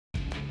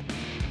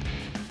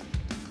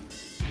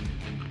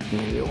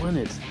Hey everyone,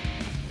 it's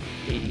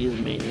 80's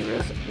Mania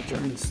Wrestling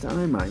Returns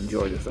time. I'm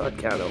George, the Thought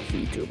Cattle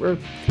VTuber.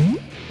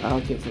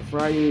 Okay, for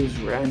Friday's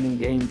Random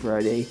Game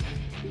Friday,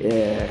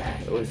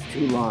 it was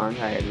too long.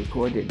 I had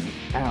recorded an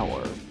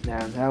hour.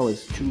 Now that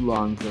was too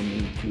long for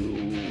me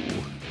to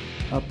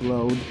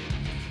upload.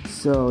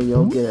 So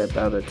you'll get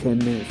about a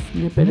 10-minute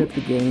snippet of the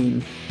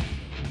game.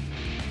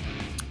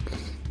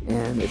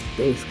 And it's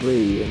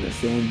basically in the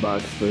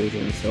sandbox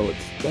version, so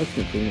it's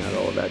technically not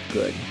all that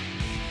good.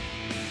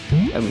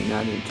 I mean,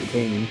 not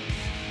entertaining.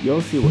 You'll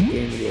see what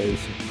game it is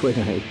when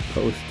I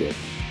post it.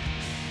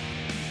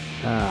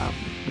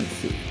 Let's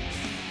see.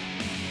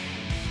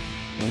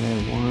 What I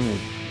want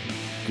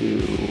to do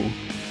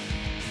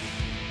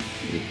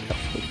is I'll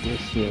put this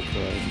here for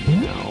right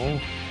now.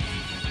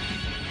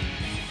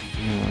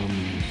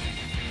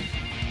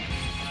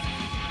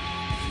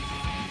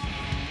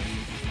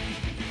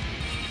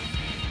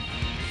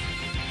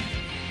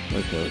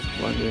 Look, I was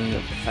wondering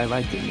if I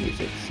like the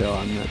music, so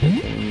I'm not going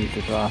to turn the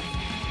music off.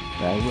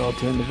 But I will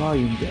turn the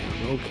volume down.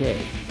 Okay.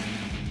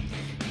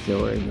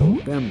 So we're in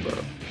November.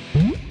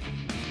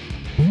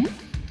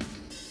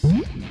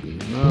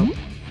 Beat 'em up.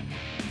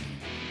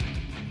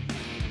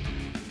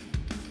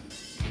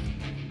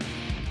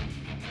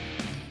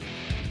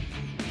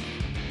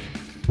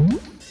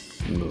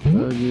 Little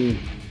Thuggy.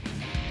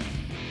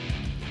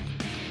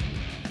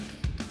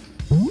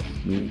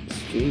 Mean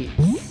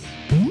Streets.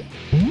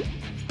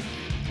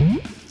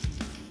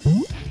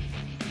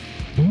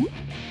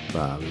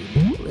 Bobby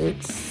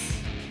Blitz.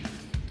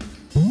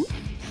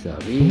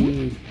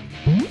 Subby.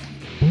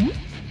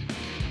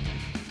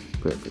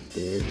 Perfect,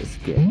 there's a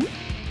skip.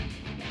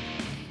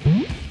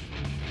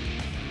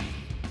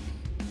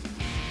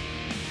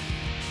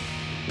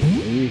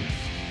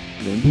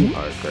 Lindy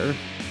Harker.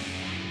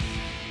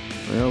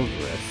 Rails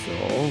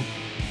Wrestle.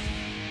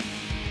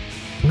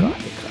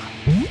 Gothica.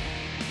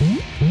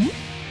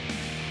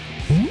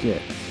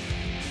 Skip.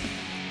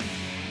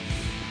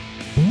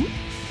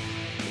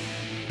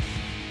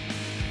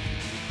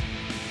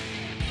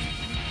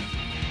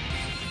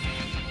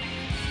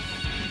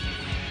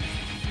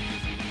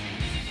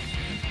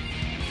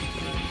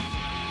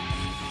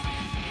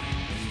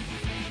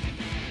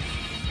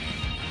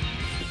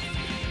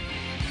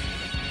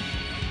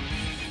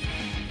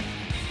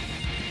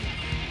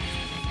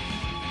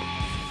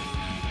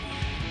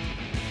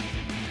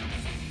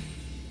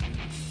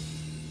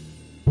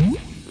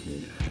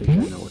 I think I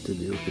know what to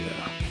do here.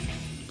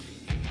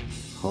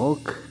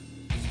 Hulk.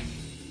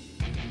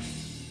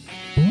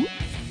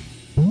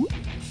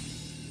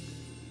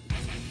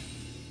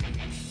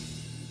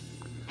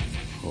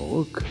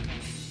 Hulk.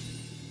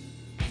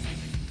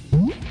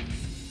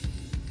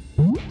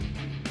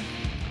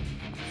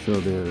 So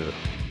they're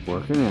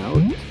working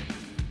out.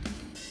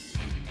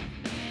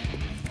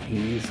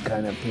 He's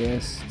kind of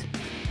pissed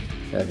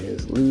at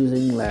his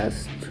losing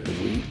last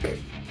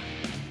week.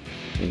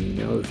 And he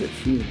knows that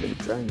she's been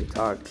trying to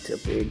talk to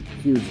Big,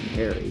 Huge, and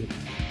Harry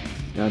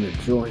into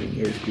joining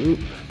his group.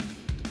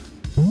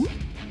 Oh,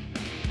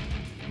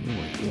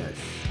 yes.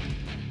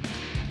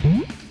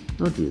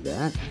 Don't do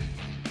that.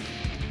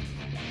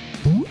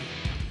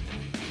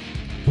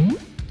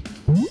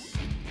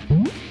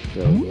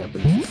 So he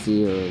happens to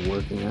see her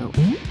working out.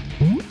 And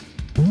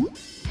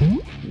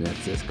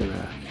that's just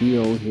gonna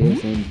fuel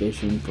his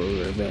ambition for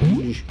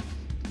revenge.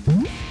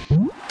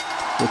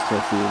 Which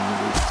we'll see in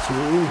these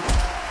two.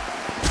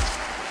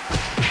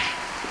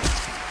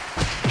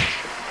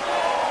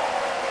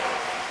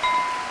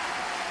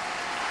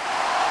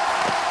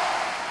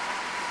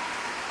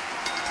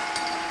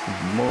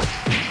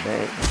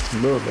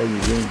 Little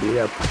Thuggy's getting beat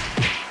up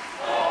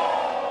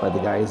by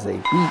the guys they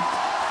beat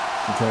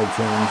to try to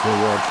challenge the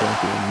world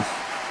champions.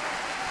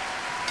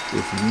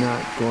 It's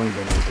not going to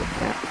make them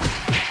happy.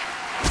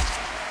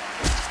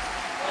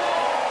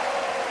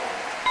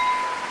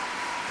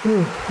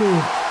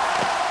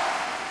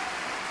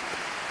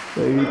 So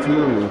you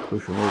two really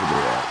push them over the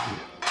edge.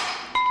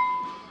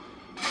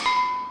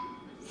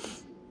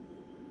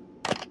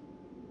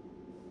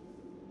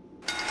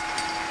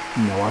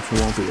 No, watch, it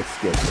won't be a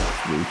skip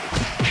last week.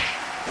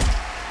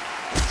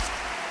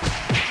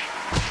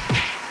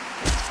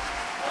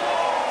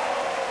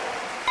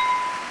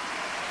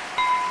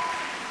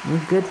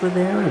 Good for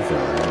the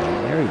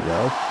Arizona. There we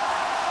go.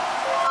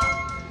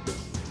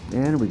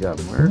 And we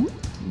got Merc.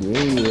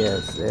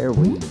 Yes, there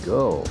we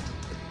go.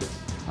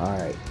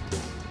 Alright.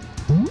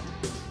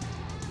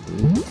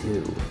 Me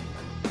too.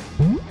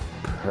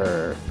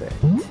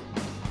 Perfect.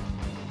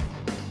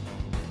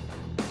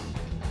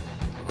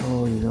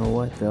 Oh, you know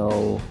what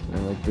though?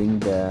 I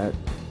think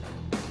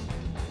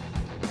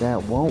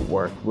that won't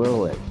work,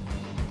 will it?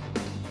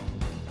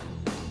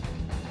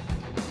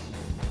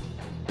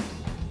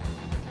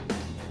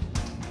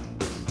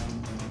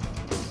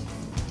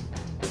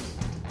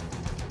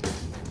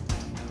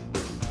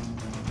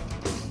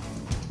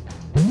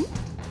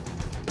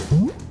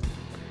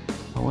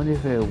 I wonder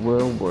if it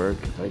will work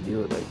if I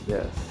do it like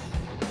this.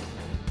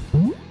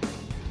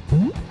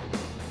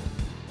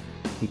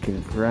 He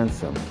can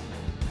ransom.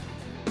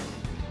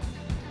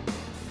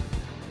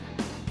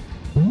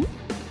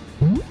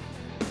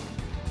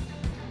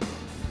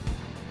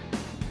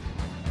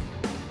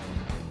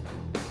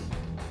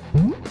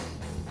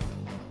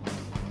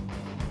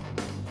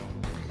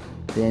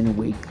 Then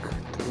week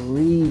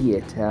 3, he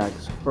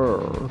attacks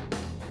her.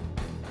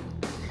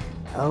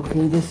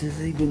 Okay, this is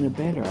even a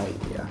better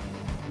idea.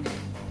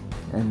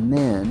 And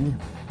then,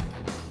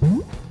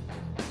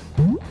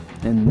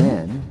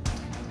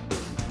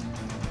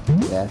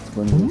 that's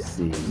when we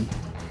see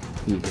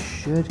he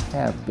should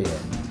have been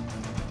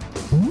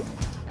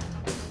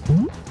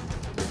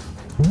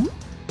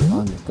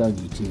on the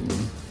Thuggy team.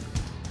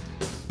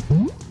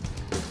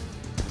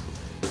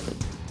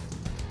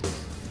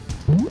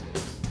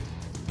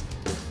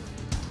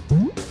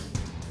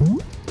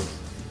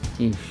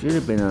 He should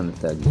have been on the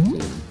Thuggy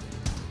team.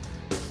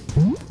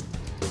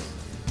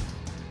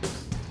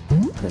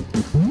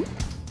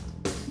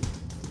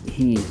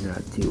 He's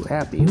not too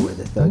happy with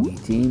the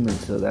Thuggy team, and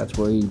so that's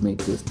where he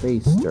makes his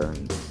face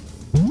turn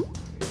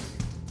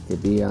to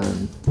be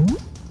on.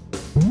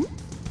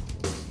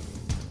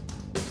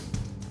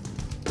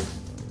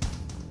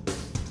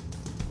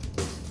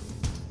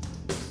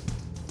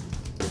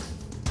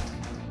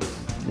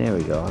 There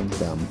we go, I'm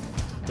dumb.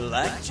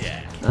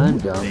 Blackjack. I'm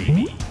dumb.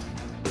 Baby.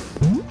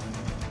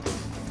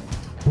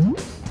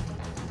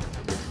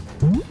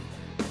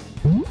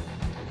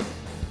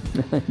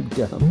 I'm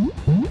dumb.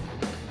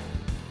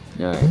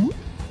 Alright.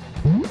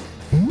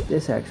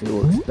 This actually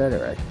works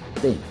better, I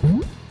think.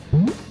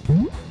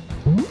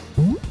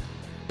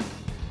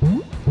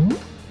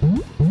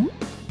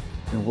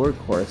 The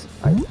workhorse,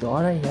 I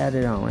thought I had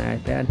it on my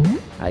iPad.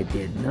 I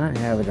did not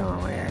have it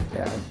on my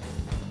iPad.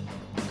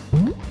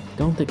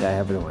 Don't think I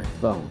have it on my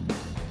phone.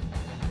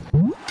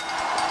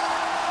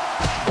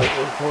 But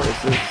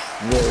workhorse is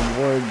the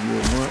award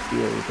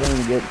you're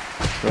trying to get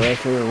for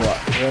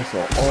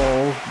wrestle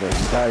all the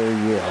entire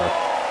year.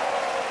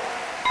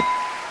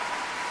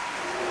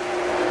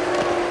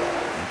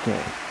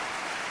 Okay.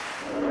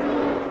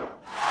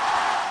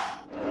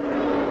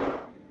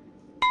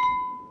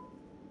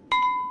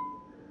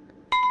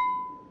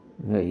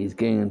 Okay, he's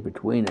getting in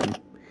between them,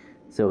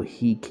 so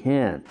he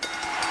can't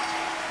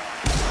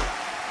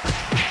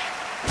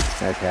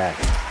attack.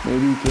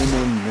 Maybe he came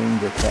in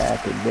range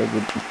attack and Big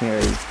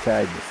Harry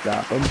tried to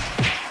stop him.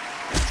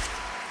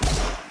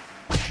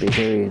 Big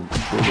Harry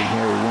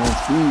won't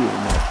be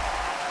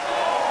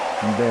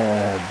in the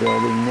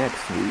building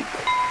next week.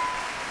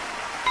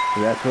 So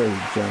that's where he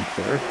jumps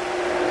her.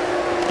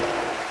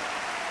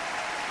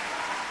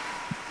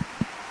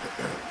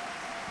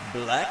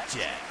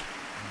 Blackjack,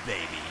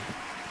 baby.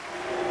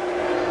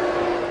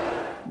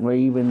 Or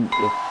even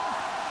if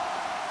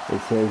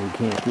it says you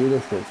can't do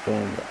this because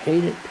fans will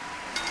hate it,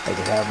 I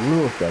could have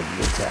Little Thuggy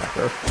attack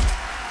her.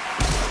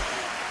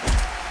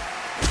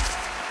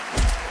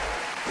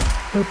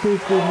 A big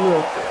good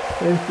look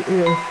as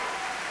if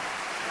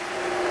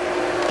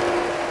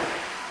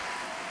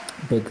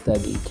Big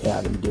Thuggy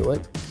can't do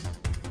it.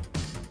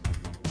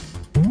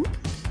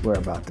 We're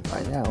about to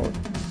find out.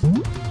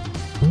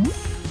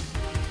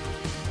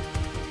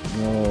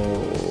 No.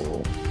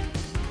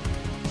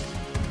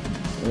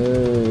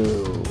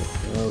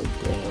 Oh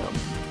damn.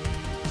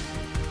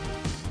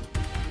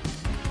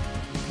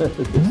 This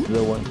is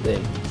the one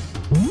thing.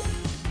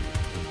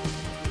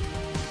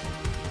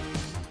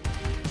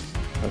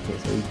 Okay,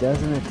 so he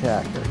doesn't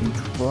attack her. He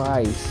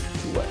tries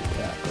to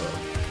attack her.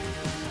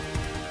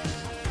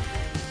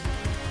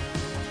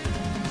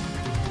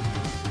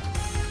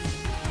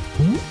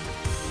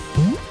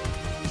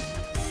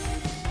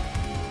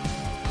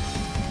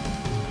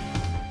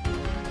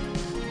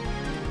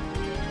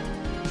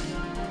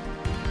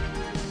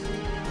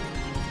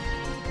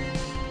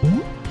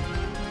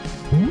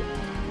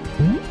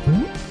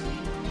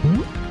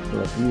 So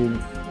if he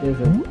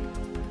isn't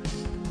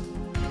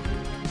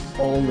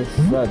all of a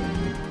sudden,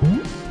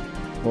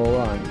 hold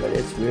on, but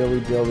it's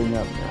really building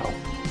up now.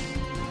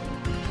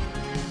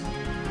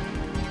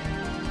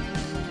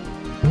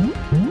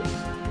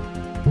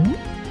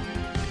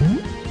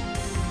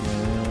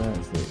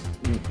 That's it.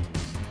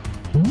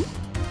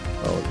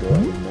 Oh, do I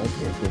in that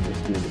case we'll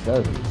just do the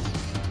dozens.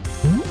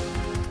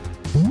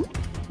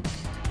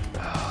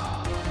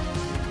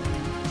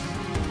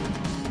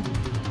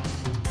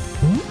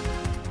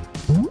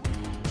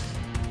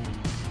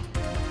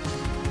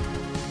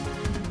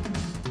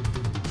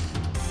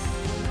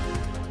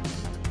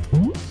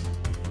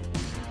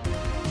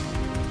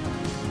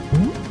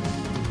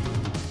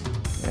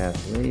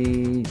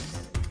 Athletes.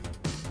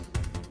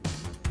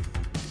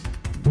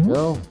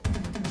 Go.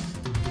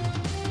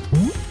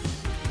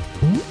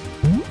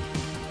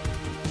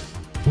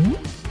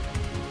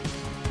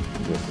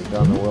 This is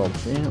on the world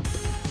champ.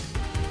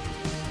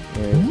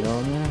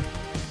 Arizona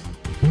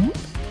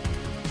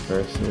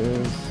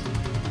versus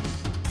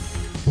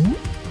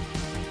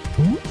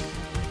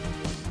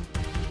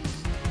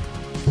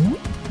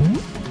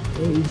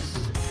Ace.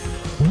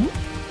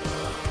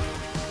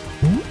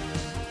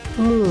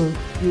 Oh,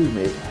 excuse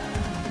me.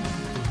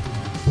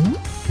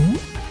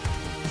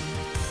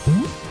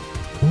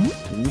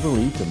 Can you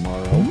believe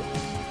tomorrow?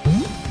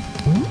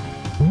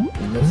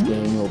 And this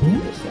game will be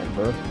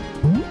December.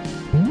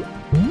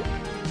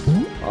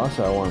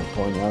 Also, I want to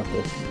point out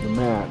that the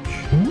match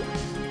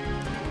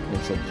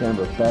in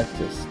September, back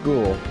to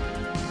school,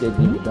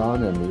 didn't even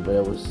dawn on me, but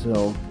it was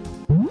so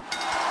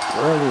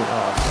really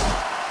awesome.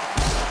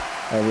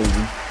 I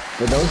mean,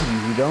 for those of you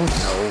who don't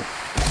know,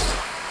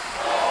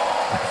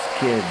 us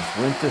kids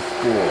went to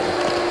school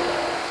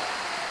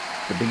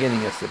the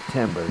beginning of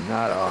September,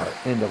 not our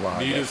end of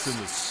August. Meet us in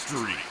the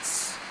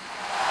streets.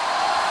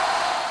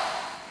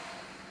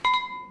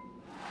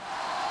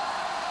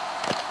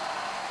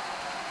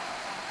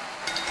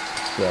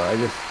 So I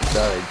just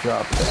thought I'd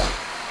drop that.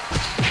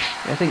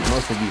 I think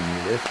most of you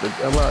knew this, but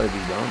a lot of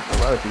you don't. A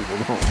lot of people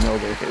don't know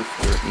their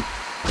history.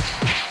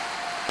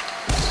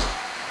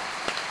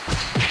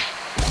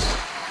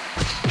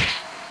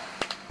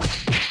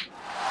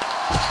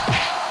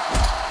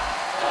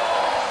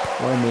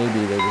 Or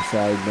maybe they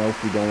decide, nope,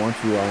 we don't want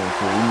you on our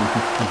team.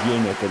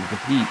 You're not going to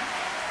compete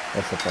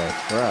as a first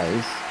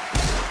prize.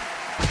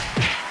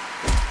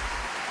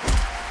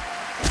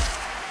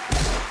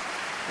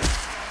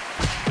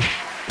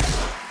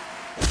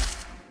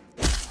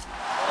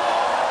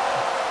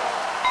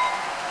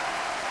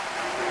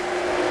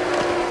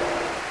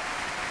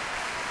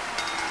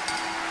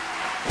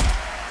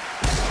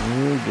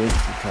 Who gets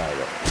the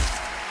title?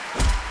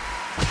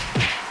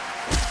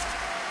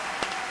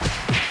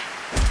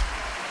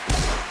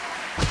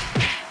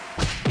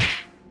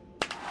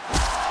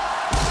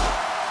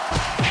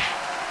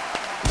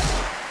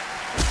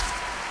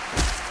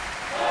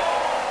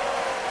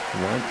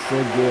 Once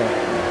again,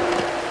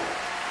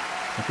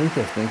 I think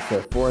this makes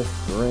their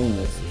fourth reign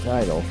as the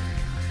title.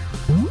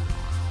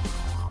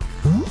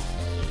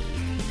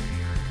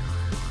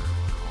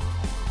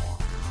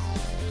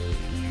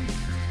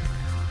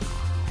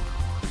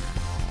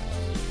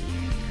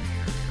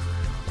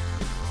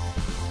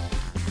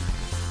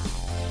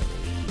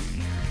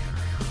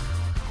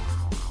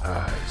 I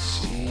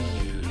see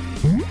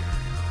you.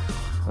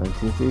 1,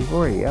 2, 3,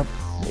 4, yep.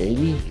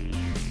 80,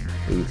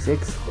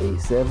 86,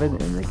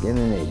 87, and again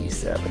in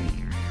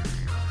 87.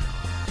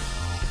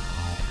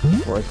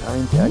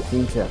 4-time tag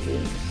team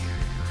champions.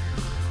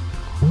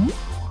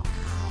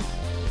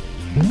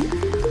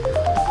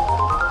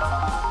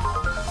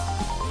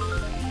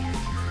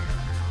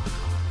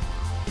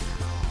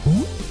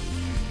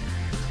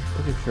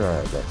 Pretty sure I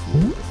have that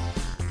music.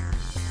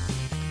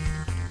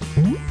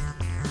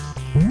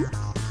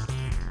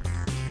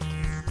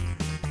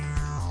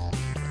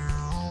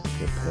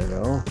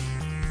 Geppetto.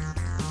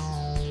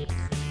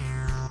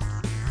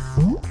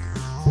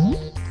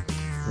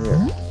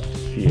 Here.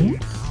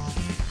 Feud.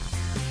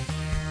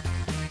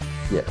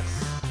 Yes.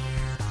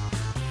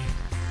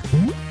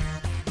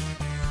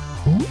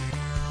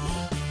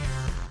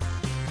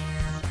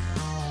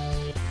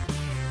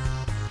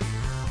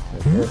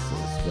 And this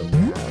is the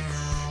match.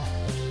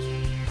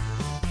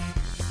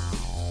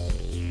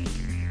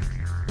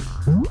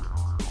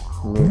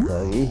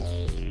 Locally.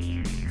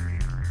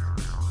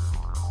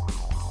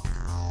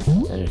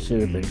 And it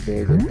should have been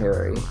Big and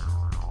Harry.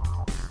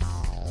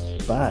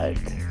 But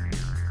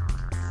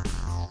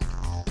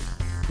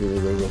really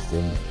they just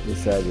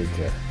decided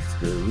to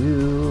screw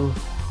you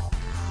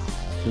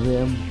to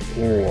them,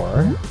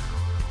 or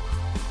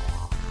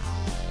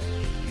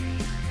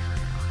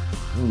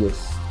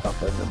just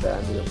up and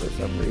abandon it for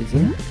some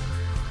reason.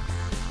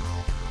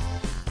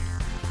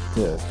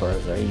 As far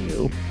as I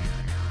knew.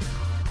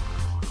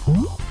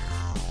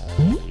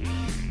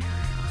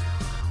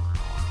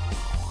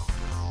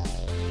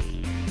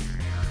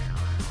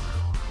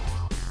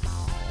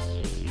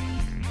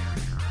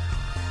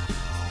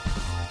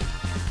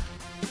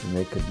 And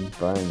they couldn't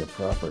find a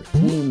proper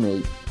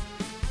teammate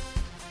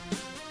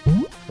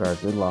for a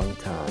good long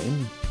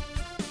time.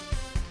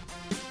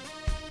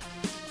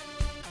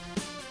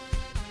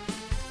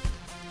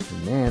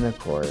 And then, of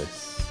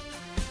course,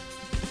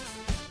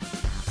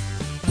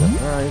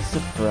 surprise,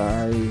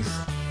 surprise,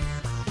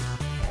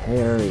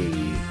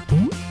 Harry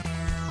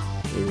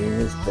is in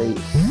his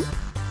face.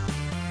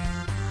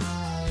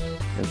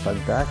 And fun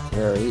fact,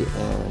 Harry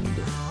and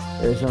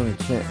Arizona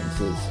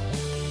Chance's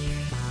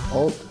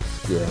Alt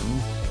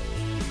Skin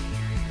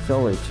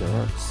Solar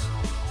Chance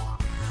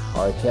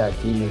are a tag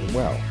team as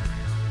well.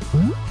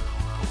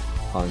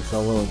 On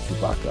Solo and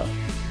Chewbacca.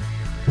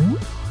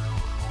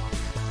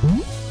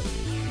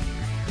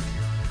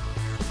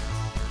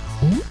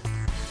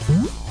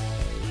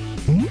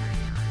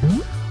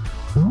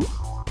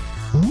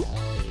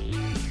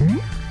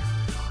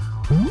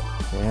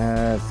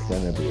 That's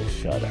gonna be a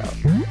shutout.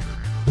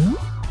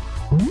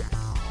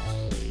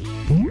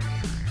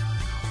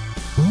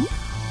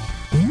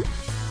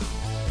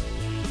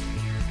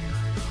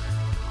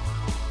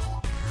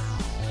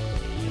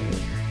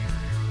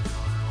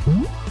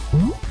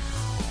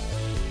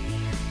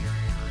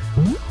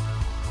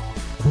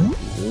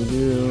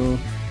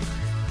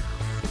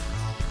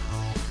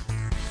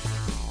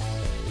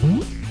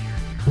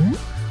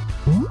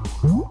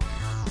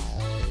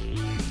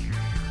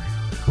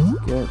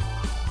 Good.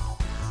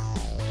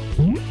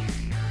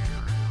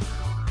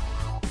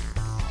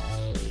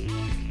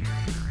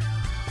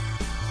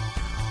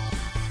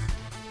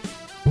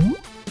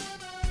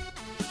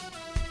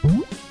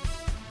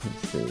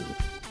 Let's see.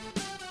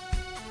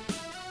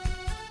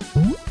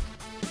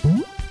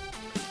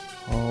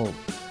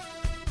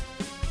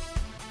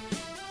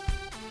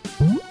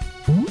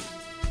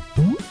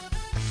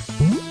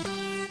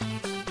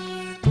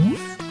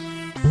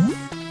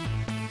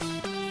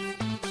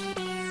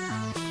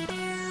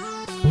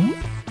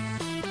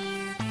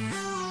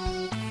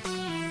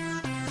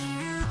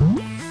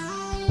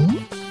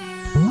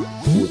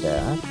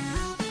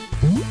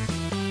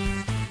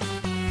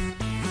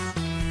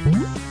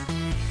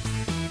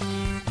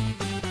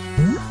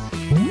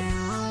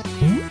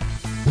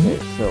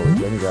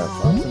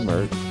 lots of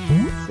merch.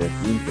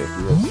 50 and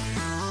 50. That's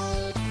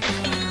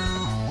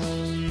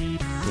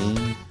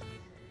 15.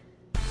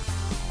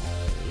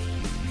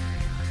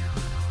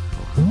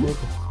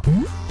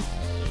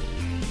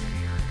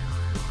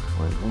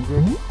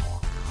 100.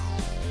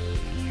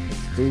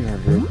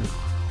 300.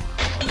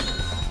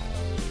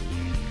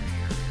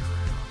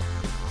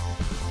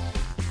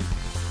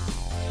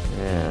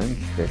 And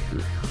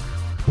 50.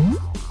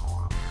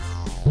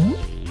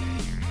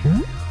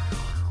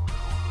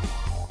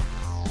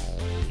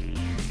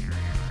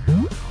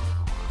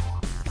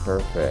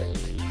 Perfect.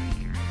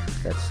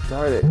 Let's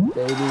start it,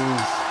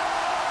 babies.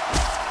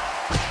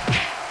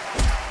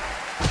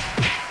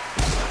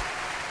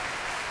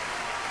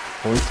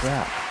 Holy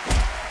crap.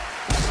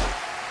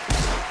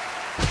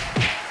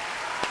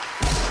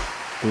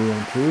 2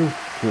 on 2,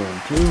 2 on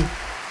 2,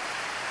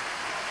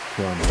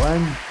 2 on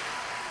 1.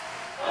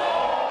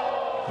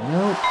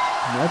 Nope,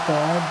 not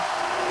bad.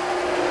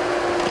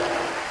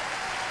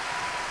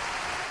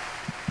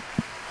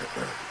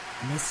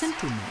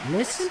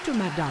 Listen to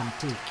Madame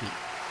Tiki.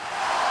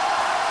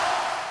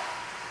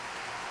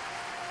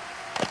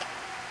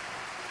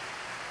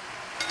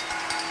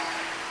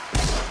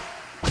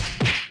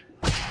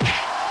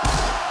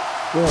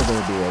 Well,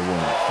 there'll be a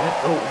winner.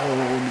 Oh, there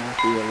will not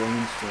be a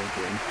winning streak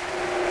in.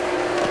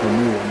 A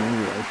new one,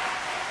 anyway.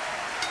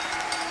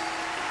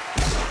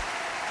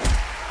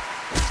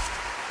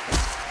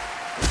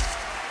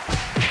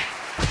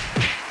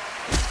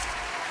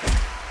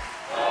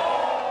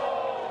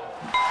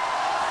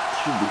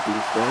 Should be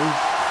these days.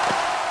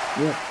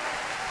 Yep.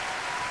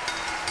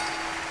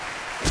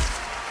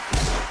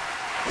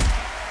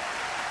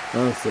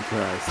 Oh,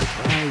 surprise,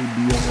 surprise,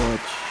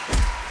 biatch.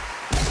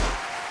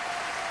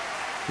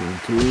 2 and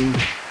 2.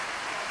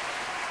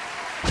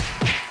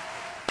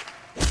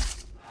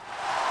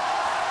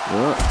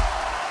 Oh.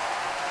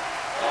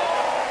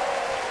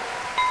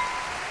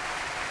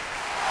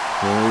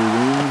 There he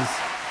wins.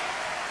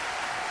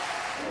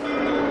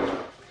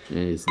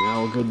 And he's now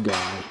a good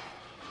guy.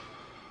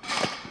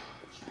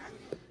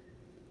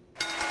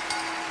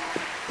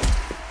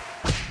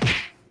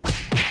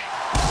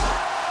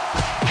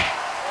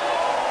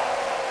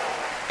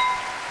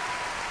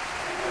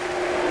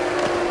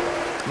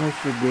 I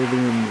should give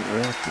him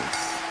reckless.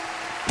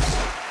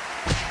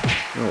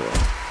 Oh well,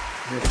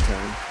 this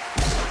time.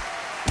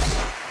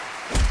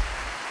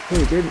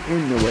 Hey, it didn't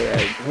end the way I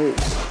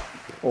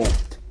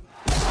hoped.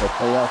 It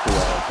played out the way I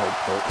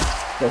hoped.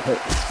 But it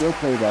still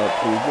played out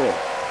pretty good.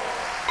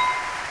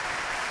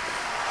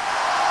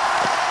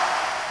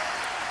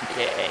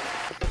 Okay.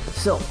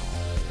 So,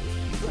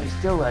 I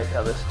still like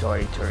how the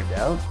story turned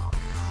out.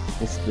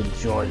 It's been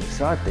George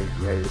Assad. Thank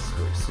you guys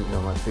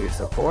for your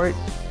support.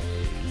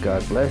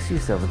 God bless you,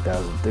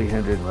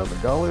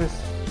 $7,311.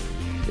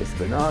 It's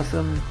been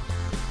awesome.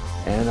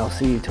 And I'll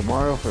see you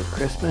tomorrow for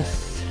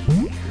Christmas,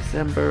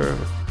 December.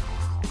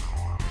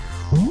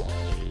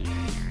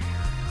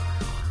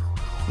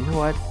 You know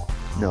what?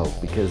 No,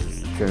 because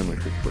it's the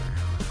tournament book.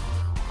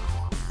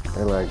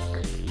 I like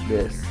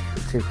this,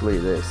 particularly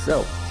this.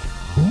 So,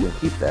 we'll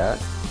keep that.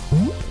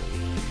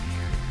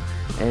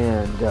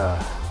 And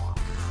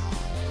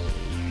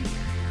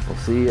we'll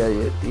see you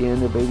at the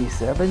end of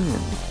 87.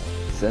 And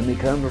Sunday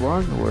comes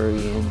along, we're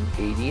in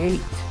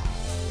 88.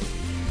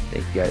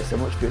 Thank you guys so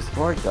much for your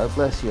support. God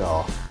bless you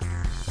all.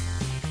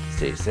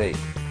 Stay safe.